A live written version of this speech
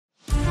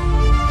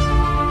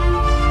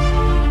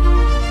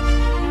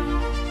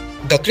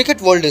The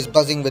cricket world is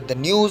buzzing with the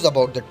news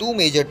about the two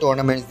major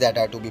tournaments that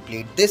are to be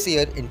played this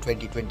year in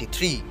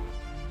 2023.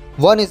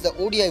 One is the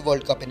ODI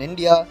World Cup in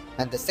India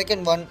and the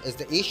second one is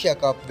the Asia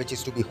Cup, which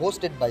is to be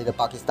hosted by the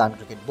Pakistan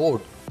Cricket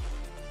Board.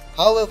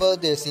 However,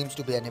 there seems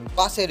to be an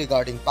impasse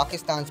regarding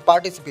Pakistan's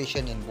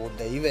participation in both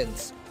the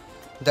events.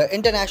 The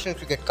International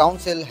Cricket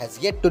Council has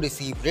yet to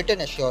receive written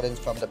assurance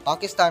from the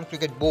Pakistan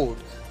Cricket Board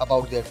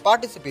about their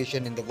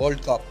participation in the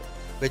World Cup,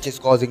 which is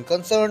causing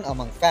concern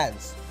among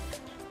fans.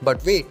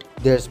 But wait,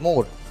 there's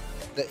more.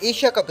 The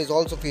Asia Cup is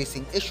also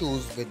facing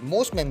issues with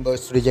most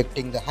members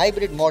rejecting the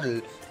hybrid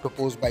model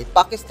proposed by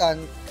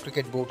Pakistan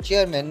Cricket Board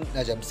Chairman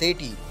Najam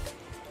Sethi.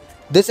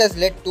 This has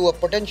led to a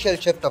potential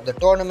shift of the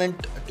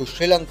tournament to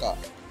Sri Lanka,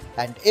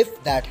 and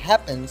if that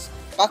happens,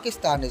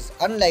 Pakistan is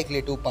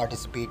unlikely to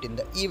participate in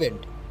the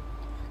event.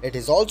 It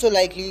is also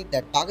likely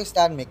that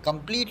Pakistan may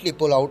completely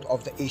pull out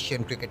of the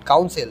Asian Cricket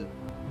Council.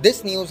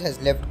 This news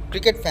has left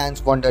cricket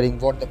fans wondering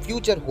what the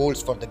future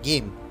holds for the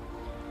game.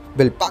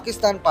 Will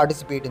Pakistan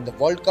participate in the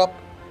World Cup?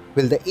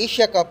 Will the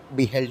Asia Cup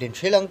be held in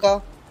Sri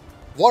Lanka?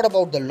 What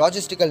about the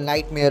logistical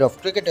nightmare of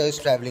cricketers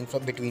travelling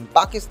from between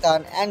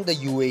Pakistan and the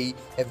UAE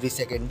every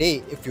second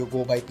day if you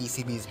go by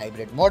PCB's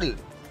hybrid model?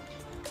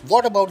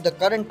 What about the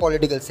current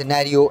political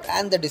scenario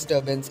and the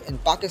disturbance in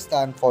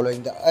Pakistan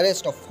following the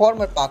arrest of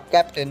former PAK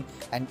captain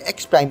and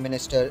ex-Prime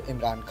Minister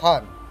Imran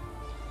Khan?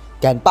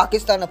 Can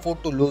Pakistan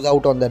afford to lose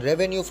out on the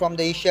revenue from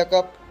the Asia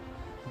Cup?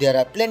 There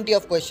are plenty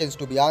of questions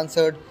to be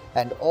answered,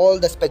 and all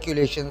the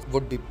speculations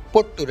would be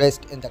put to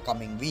rest in the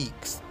coming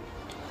weeks.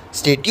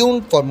 Stay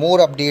tuned for more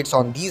updates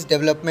on these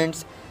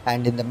developments,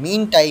 and in the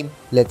meantime,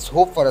 let's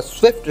hope for a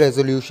swift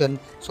resolution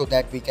so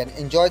that we can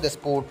enjoy the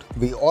sport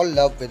we all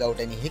love without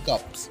any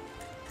hiccups.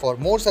 For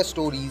more such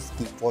stories,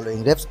 keep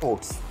following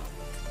RevSportz.